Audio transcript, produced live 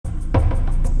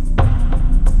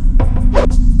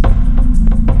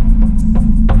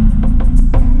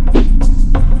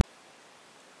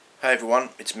everyone,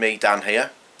 it's me, Dan here.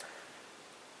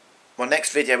 My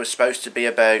next video was supposed to be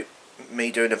about me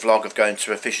doing a vlog of going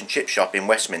to a fish and chip shop in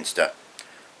Westminster,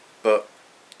 but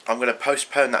I'm going to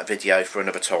postpone that video for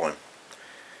another time.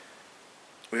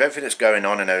 With everything that's going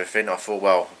on and everything, I thought,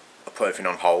 well, I'll put everything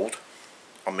on hold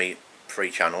on me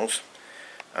 3 channels,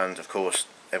 and of course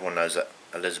everyone knows that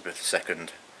Elizabeth II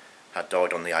had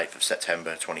died on the 8th of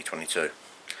September 2022.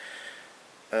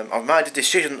 I've made a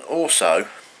decision also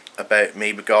about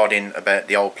me regarding about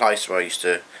the old place where I used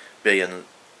to be and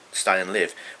stay and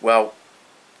live. Well,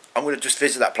 I'm going to just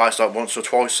visit that place like once or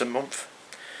twice a month,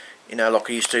 you know, like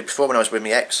I used to before when I was with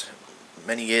my ex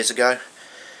many years ago.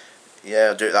 Yeah,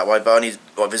 I'll do it that way, but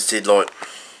I visited like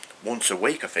once a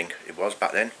week, I think it was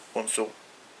back then. Once a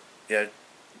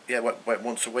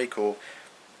week or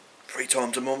 3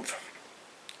 times a month,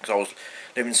 because I was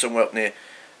living somewhere up near,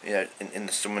 you know,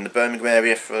 somewhere in the Birmingham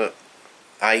area for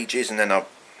ages, and then I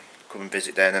come and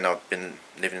visit there, and then I've been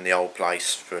living in the old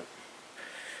place for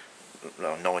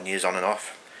 9 years on and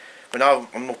off. But now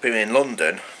I'm up here in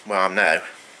London, where I am now. I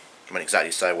won't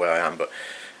exactly say where I am, but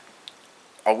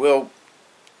I will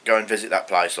go and visit that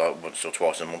place like once or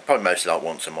twice a month, probably mostly like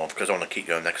once a month, because I want to keep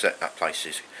going there, because that place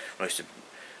is, when I used to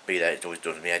be there, it always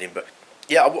does me head in. But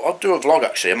yeah, I'll do a vlog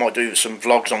actually. I might do some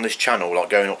vlogs on this channel, like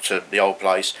going up to the old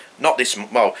place. Not this,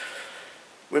 well,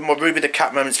 with my Ruby the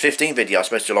Cat Moments 15 video, I was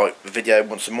supposed to like a video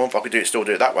once a month. I could still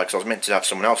do it that way, because I was meant to have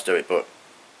someone else do it, but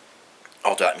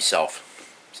I'll do that myself.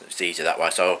 So it's easier that way.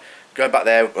 So I'll go back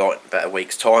there like about a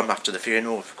week's time after the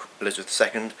funeral of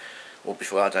Elizabeth II, or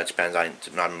before that, I don't know, it depends, I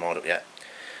haven't made my mind up yet.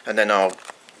 And then I'll,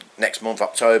 next month,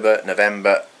 October,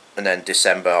 November, and then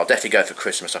December, I'll definitely go for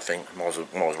Christmas, I think. Might as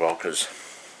well, because,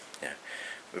 yeah,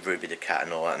 with Ruby the cat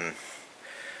and all that, and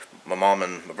my mum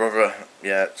and my brother,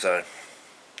 yeah, so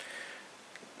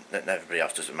everybody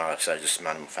else doesn't matter, so just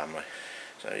man and my family.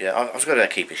 So yeah, I was going to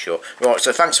keep it short. Right,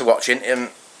 so thanks for watching.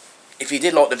 If you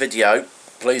did like the video,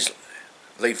 please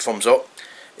leave a thumbs up.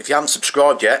 If you haven't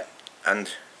subscribed yet, and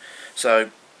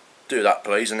so do that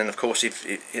please, and then of course if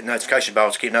hit the notification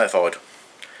bell to keep notified.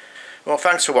 Well,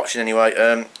 thanks for watching anyway.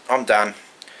 I'm Dan.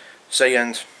 See you,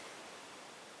 and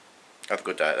have a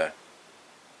good day out there.